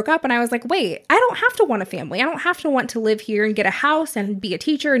 Brandon and I broke up and I was like, wait, I don't have to want a family. I don't have to want to live here and get a house and be a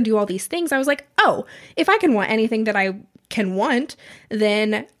teacher and do all these things. I was like, oh, if I can want anything that I can want,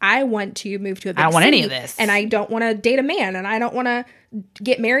 then I want to move to a big city. I don't want any of this. And I don't want to date a man and I don't want to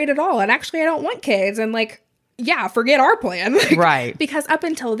get married at all. And actually, I don't want kids. And like, yeah, forget our plan. Like, right. Because up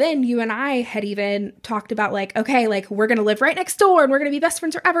until then, you and I had even talked about like, okay, like we're going to live right next door and we're going to be best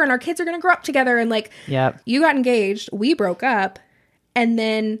friends forever and our kids are going to grow up together. And like, yep. You got engaged, we broke up. And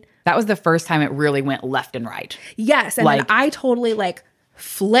then... that was the first time it really went left and right. Yes. And like, then I totally like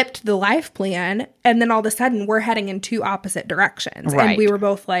flipped the life plan. And then all of a sudden we're heading in two opposite directions. Right. And we were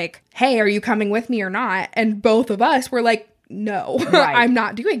both like, hey, are you coming with me or not? And both of us were like, no, right. I'm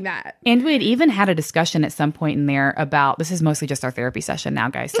not doing that. And we had even had a discussion at some point in there about, this is mostly just our therapy session now,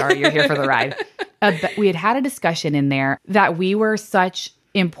 guys. Sorry, you're here for the ride. We had a discussion in there that we were such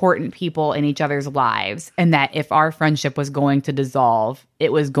important people in each other's lives and that if our friendship was going to dissolve, it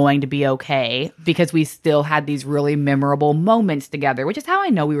was going to be okay because we still had these really memorable moments together, which is how I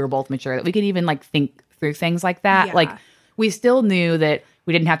know we were both mature, that we could even like think through things like that. Yeah. Like we still knew that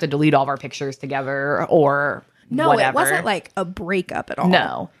we didn't have to delete all of our pictures together or whatever. It wasn't like a breakup at all.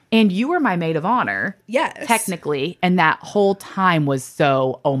 No. And you were my maid of honor. Yes. Technically. And that whole time was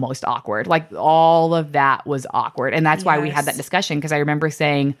so almost awkward. Like all of that was awkward. And that's why we had that discussion. Because I remember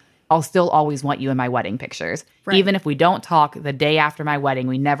saying, I'll still always want you in my wedding pictures. Right. Even if we don't talk the day after my wedding,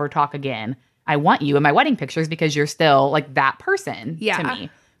 we never talk again. I want you in my wedding pictures because you're still like that person to me.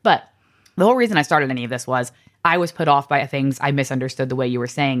 But the whole reason I started any of this was I was put off by things. I misunderstood the way you were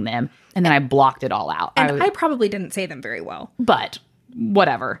saying them. And then I blocked it all out. And I probably didn't say them very well. But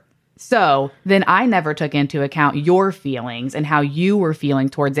whatever. So then I never took into account your feelings and how you were feeling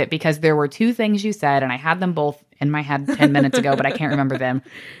towards it because there were two things you said, and I had them both in my head 10 minutes ago, but I can't remember them.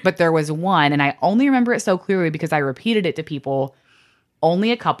 But there was one, and I only remember it so clearly because I repeated it to people,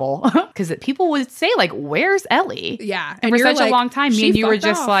 only a couple, because people would say, like, where's Ellie? Yeah. And for such a long time, me and you were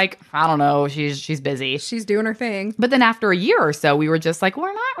just like, I don't know, she's busy. She's doing her thing. But then after a year or so, we were just like,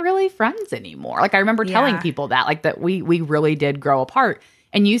 we're not really friends anymore. Like, I remember telling people that, like, that we really did grow apart.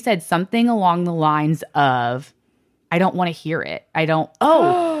 And you said something along the lines of, I don't want to hear it.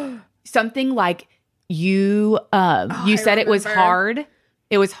 Something like you said it was hard.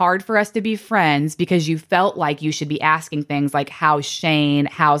 It was hard for us to be friends because you felt like you should be asking things like, how's Shane?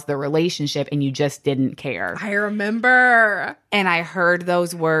 How's the relationship? And you just didn't care. I remember. And I heard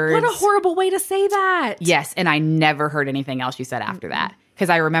those words. What a horrible way to say that. Yes. And I never heard anything else you said after that. Because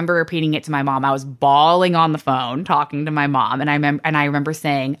I remember repeating it to my mom. I was bawling on the phone talking to my mom. And I remember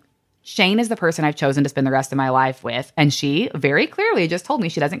saying, Shane is the person I've chosen to spend the rest of my life with. And she very clearly just told me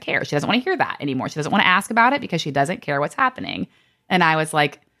she doesn't care. She doesn't want to hear that anymore. She doesn't want to ask about it because she doesn't care what's happening. And I was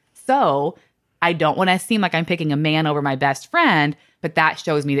like, so I don't want to seem like I'm picking a man over my best friend, but that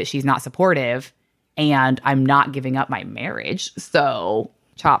shows me that she's not supportive and I'm not giving up my marriage. So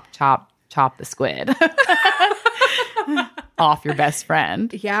chop, chop, chop the squid off your best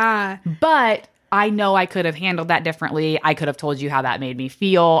friend. Yeah. But I know I could have handled that differently. I could have told you how that made me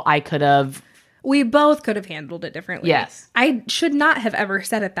feel. We both could have handled it differently. Yes. I should not have ever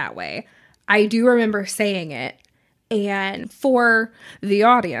said it that way. I do remember saying it. And for the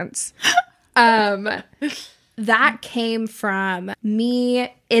audience, that came from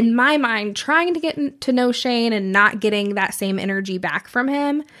me, in my mind, trying to get to know Shane and not getting that same energy back from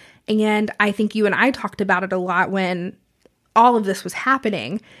him. And I think you and I talked about it a lot when all of this was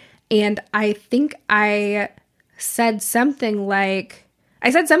happening. And I think I said something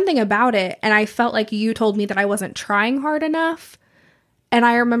about it, and I felt like you told me that I wasn't trying hard enough. And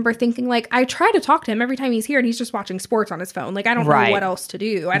I remember thinking, like, I try to talk to him every time he's here and he's just watching sports on his phone. Like, I don't know what else to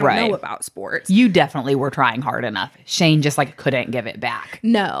do. I don't know about sports. You definitely were trying hard enough. Shane just like couldn't give it back.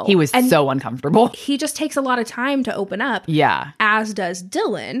 No. He was so uncomfortable. He just takes a lot of time to open up. Yeah. As does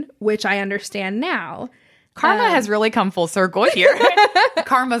Dylan, which I understand now. Karma has really come full circle here.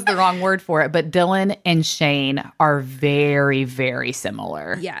 Karma's the wrong word for it, but Dylan and Shane are very, very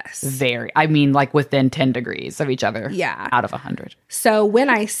similar. Yes. Very. I mean, like within 10 degrees of each other. Yeah. Out of 100. So when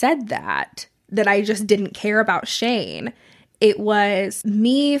I said that I just didn't care about Shane, it was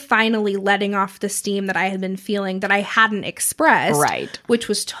me finally letting off the steam that I had been feeling that I hadn't expressed. Right. Which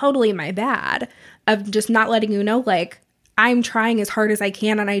was totally my bad of just not letting you know, like, I'm trying as hard as I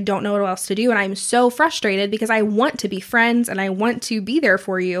can and I don't know what else to do. And I'm so frustrated because I want to be friends and I want to be there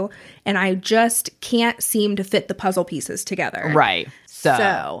for you. And I just can't seem to fit the puzzle pieces together. Right.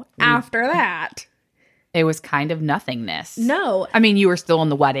 So after that, it was kind of nothingness. No. I mean, you were still in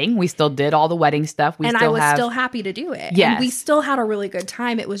the wedding. We still did all the wedding stuff. I was still happy to do it. Yes. And we still had a really good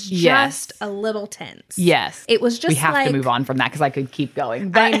time. It was just a little tense. Yes. It was just we have to move on from that because I could keep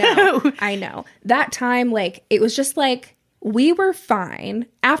going. But I know. That time, like, it was just like, we were fine.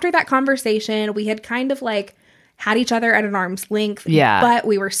 After that conversation, we had kind of like had each other at an arm's length. Yeah. But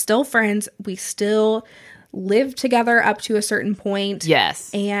we were still friends. We still lived together up to a certain point. Yes.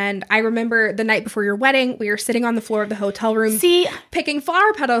 And I remember the night before your wedding, we were sitting on the floor of the hotel room. See, picking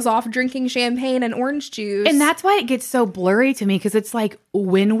flower petals off, drinking champagne and orange juice. And that's why it gets so blurry to me because it's like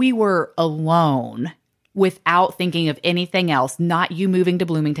when we were alone without thinking of anything else, not you moving to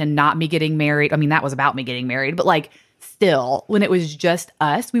Bloomington, not me getting married. I mean, that was about me getting married, but like still, when it was just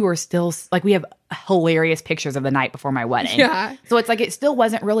us, we were still like, we have hilarious pictures of the night before my wedding. Yeah. So it's like, it still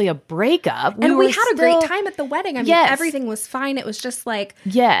wasn't really a breakup. And we had a great time at the wedding. I mean, everything was fine. It was just like,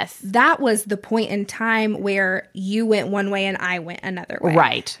 that was the point in time where you went one way and I went another way.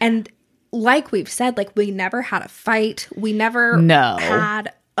 Right. And like we've said, like we never had a fight. We never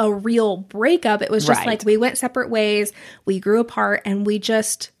had a real breakup. It was just like we went separate ways. We grew apart and we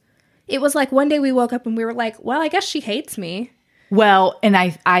just... It was like one day we woke up and we were like, well, I guess she hates me. Well, and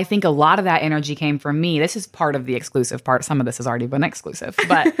I think a lot of that energy came from me. This is part of the exclusive part. Some of this has already been exclusive,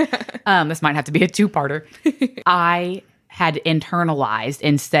 but this might have to be a two-parter. I had internalized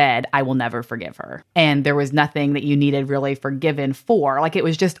and said, I will never forgive her. And there was nothing that you needed really forgiven for. Like it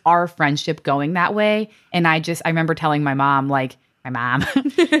was just our friendship going that way. And I remember telling my mom, like, I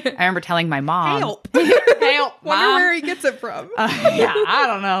remember telling my mom. Help, Mom. Wonder where he gets it from. Yeah, I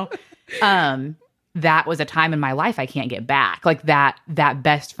don't know. That was a time in my life I can't get back. Like that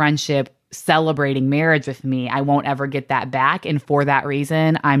best friendship celebrating marriage with me, I won't ever get that back. And for that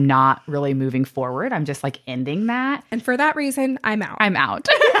reason, I'm not really moving forward. I'm just like ending that. And for that reason, I'm out. I'm out.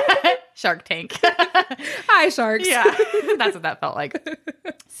 Shark Tank. Hi, sharks. Yeah, that's what that felt like.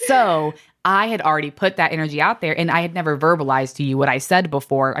 So I had already put that energy out there and I had never verbalized to you what I said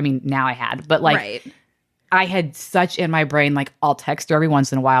before. I mean, now I had, but like I had such in my brain, like I'll text her every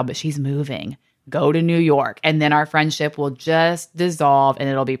once in a while, but she's moving. Go to New York. And then our friendship will just dissolve and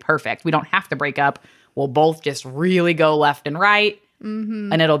it'll be perfect. We don't have to break up. We'll both just really go left and right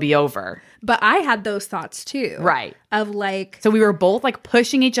and it'll be over. But I had those thoughts too. Right. Of like. So we were both like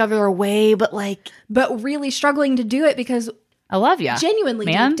pushing each other away, but really struggling to do it because I love you. Genuinely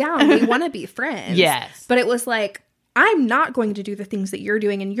deep down, we want to be friends. Yes. But it was like, I'm not going to do the things that you're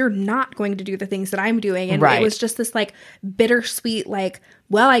doing and you're not going to do the things that I'm doing. And it was just this like bittersweet, like,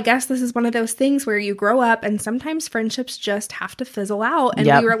 well, I guess this is one of those things where you grow up and sometimes friendships just have to fizzle out. And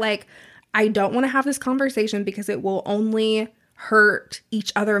we were like, I don't want to have this conversation because it will only hurt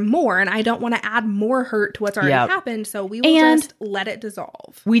each other more. And I don't want to add more hurt to what's already happened. So we will just let it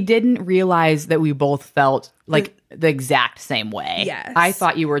dissolve. We didn't realize that we both felt like the exact same way. Yes. I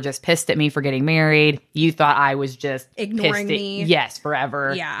thought you were just pissed at me for getting married. You thought I was just ignoring me. Yes,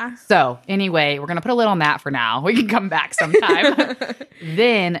 forever. Yeah. So anyway, we're going to put a lid on that for now. We can come back sometime.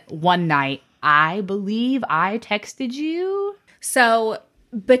 Then one night, I believe I texted you. So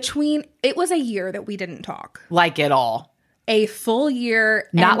it was a year that we didn't talk. Like at all. A full year.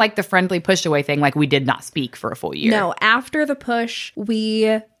 Not like the friendly push away thing, like we did not speak for a full year. No, after the push,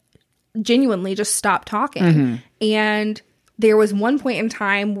 we genuinely just stopped talking. And there was one point in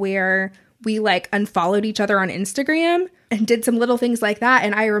time where we like unfollowed each other on Instagram and did some little things like that.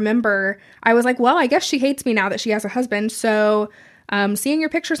 And I remember I was like, well, I guess she hates me now that she has a husband. So seeing your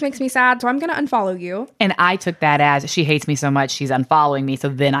pictures makes me sad. So I'm going to unfollow you. And I took that as she hates me so much, she's unfollowing me. So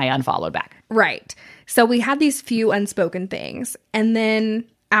then I unfollowed back. Right. So we had these few unspoken things. And then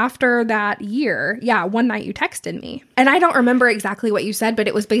after that year, one night you texted me. And I don't remember exactly what you said, but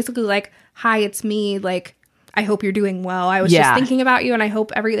it was basically like, hi, it's me. Like, I hope you're doing well. I was just thinking about you and I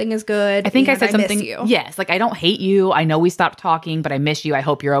hope everything is good. I think I said something. Miss you. Yes. Like, I don't hate you. I know we stopped talking, but I miss you. I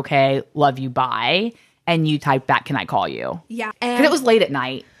hope you're okay. Love you. Bye. And you typed back, can I call you? Yeah. Because it was late at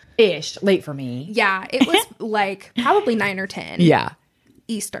night-ish. Late for me. Yeah. It was like probably 9 or 10. Yeah.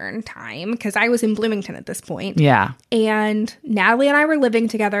 Eastern time, because I was in Bloomington at this point. Yeah. And Natalie and I were living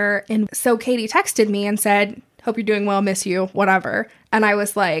together. And so Katie texted me and said, hope you're doing well, miss you, whatever. And I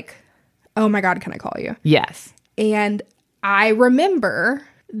was like, oh my God, can I call you? Yes. And I remember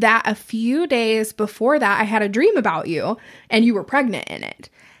that a few days before that, I had a dream about you and you were pregnant in it.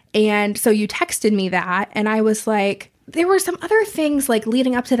 And so you texted me that. And I was like, there were some other things like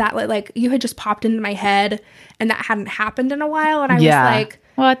leading up to that, like you had just popped into my head and that hadn't happened in a while. And I was like,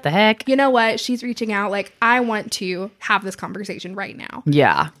 what the heck? You know what? She's reaching out. Like, I want to have this conversation right now.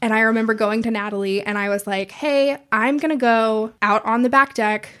 Yeah. And I remember going to Natalie and I was like, hey, I'm going to go out on the back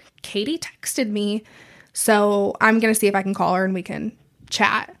deck. Katie texted me. So I'm going to see if I can call her and we can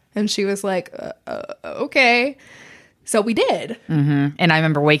chat. And she was like, okay. So we did. Mm-hmm. And I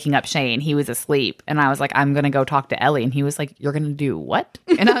remember waking up Shane. He was asleep. And I was like, I'm going to go talk to Ellie. And he was like, you're going to do what?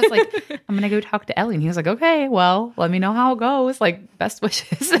 And I was like, I'm going to go talk to Ellie. And he was like, okay, well, let me know how it goes. Like, best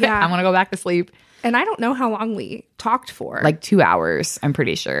wishes. Yeah. I'm going to go back to sleep. And I don't know how long we talked for. Like 2 hours, I'm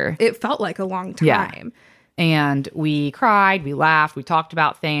pretty sure. It felt like a long time. Yeah. And we cried, we laughed, we talked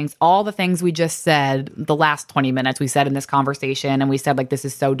about things, all the things we just said the last 20 minutes we said in this conversation. And we said, like, this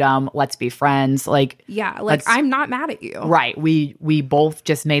is so dumb. Let's be friends. Like, yeah, like, I'm not mad at you. Right. We both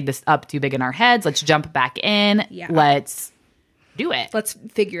just made this up too big in our heads. Let's jump back in. Yeah. Let's do it. Let's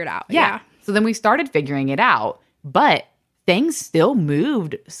figure it out. Yeah. So then we started figuring it out. But things still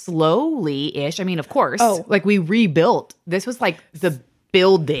moved slowly-ish. I mean, of course. Oh. Like, we rebuilt. This was like the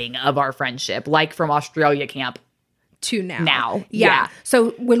building of our friendship, like from Australia camp to now. Now. Yeah. So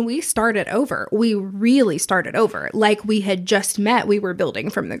when we started over, we really started over. Like, we had just met, we were building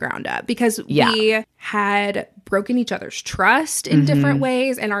from the ground up because we had broken each other's trust in different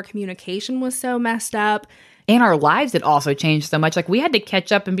ways and our communication was so messed up. And our lives had also changed so much. Like, we had to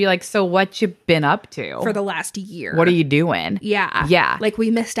catch up and be like, so what you been up to? For the last year. What are you doing? Yeah. Yeah. Like,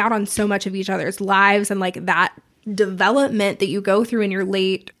 we missed out on so much of each other's lives and like that development that you go through in your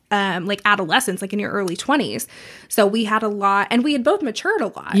late like adolescence, like in your early 20s. So we had a lot, and we had both matured a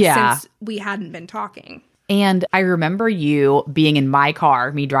lot since we hadn't been talking. And I remember you being in my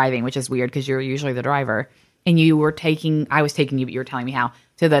car, me driving, which is weird because you're usually the driver. And I was taking you, but you were telling me how,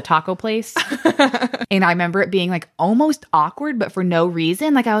 to the taco place. And I remember it being like almost awkward, but for no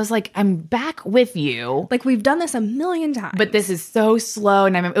reason. Like, I was like, I'm back with you. Like, we've done this a million times. But this is so slow.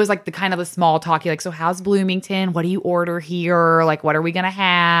 And I remember it was like the kind of the small talky, like, so how's Bloomington? What do you order here? Like, what are we going to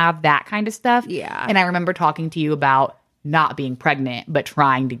have? That kind of stuff. Yeah. And I remember talking to you about not being pregnant, but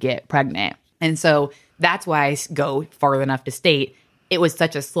trying to get pregnant. And so that's why I go far enough to state it was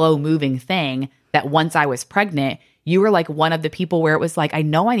such a slow moving thing that once I was pregnant, you were like one of the people where it was like, I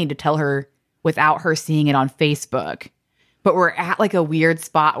know I need to tell her without her seeing it on Facebook. But we're at like a weird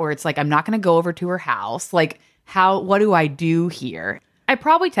spot where it's like, I'm not going to go over to her house. Like, what do I do here? I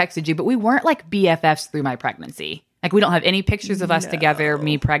probably texted you, but we weren't like BFFs through my pregnancy. Like, we don't have any pictures of us together,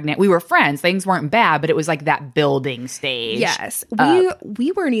 me pregnant. We were friends. Things weren't bad, but it was like that building stage. Yes.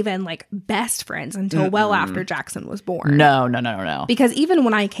 We weren't even like best friends until well after Jackson was born. No. Because even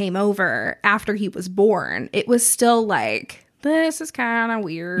when I came over after he was born, it was still like, this is kind of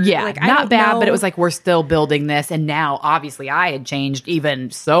weird. Yeah, like, not bad, but it was like, we're still building this. And now, obviously, I had changed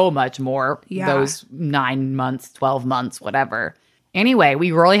even so much more those 9 months, 12 months, whatever. Anyway,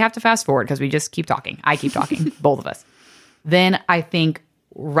 we really have to fast forward because we just keep talking. I keep talking, both of us. Then I think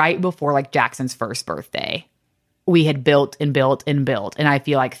right before like Jackson's first birthday, we had built and built and built. And I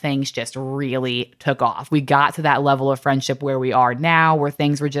feel like things just really took off. We got to that level of friendship where we are now, where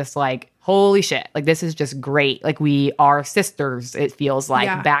things were just like, holy shit, like, this is just great. Like, we are sisters, it feels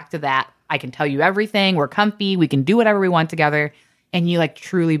like. Back to that. I can tell you everything. We're comfy. We can do whatever we want together. And you like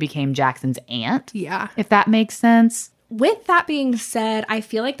truly became Jackson's aunt. Yeah. If that makes sense. With that being said, I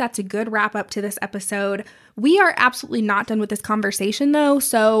feel like that's a good wrap up to this episode. We are absolutely not done with this conversation, though.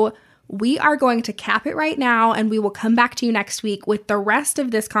 So we are going to cap it right now, and we will come back to you next week with the rest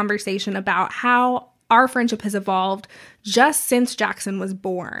of this conversation about how our friendship has evolved just since Jackson was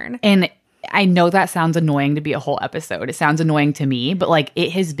born. And I know that sounds annoying to be a whole episode. It sounds annoying to me, but like,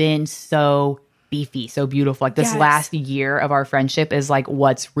 it has been so beefy, so beautiful. Like, this last year of our friendship is like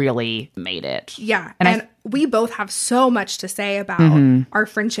what's really made it. Yeah. And we both have so much to say about our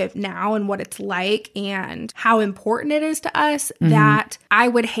friendship now and what it's like and how important it is to us that I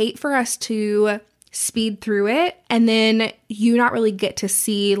would hate for us to speed through it and then you not really get to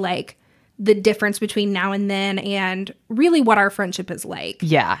see like the difference between now and then and really what our friendship is like.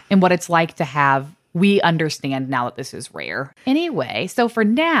 Yeah. And what it's like to have, we understand now that this is rare. Anyway, so for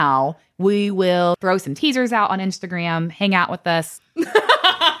now, we will throw some teasers out on Instagram, hang out with us.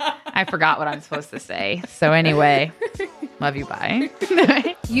 I forgot what I'm supposed to say. So anyway, love you. Bye.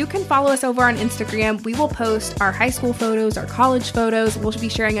 You can follow us over on Instagram. We will post our high school photos, our college photos. We'll be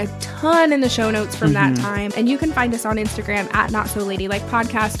sharing a ton in the show notes from that time. And you can find us on Instagram at Not So Ladylike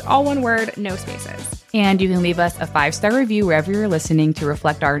Podcast, all one word, no spaces. And you can leave us a 5-star review wherever you're listening to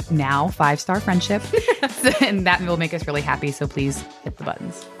reflect our now 5-star friendship. And that will make us really happy. So please hit the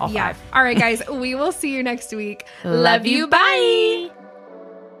buttons. All 5. All right, guys. We will see you next week. Love you. Bye.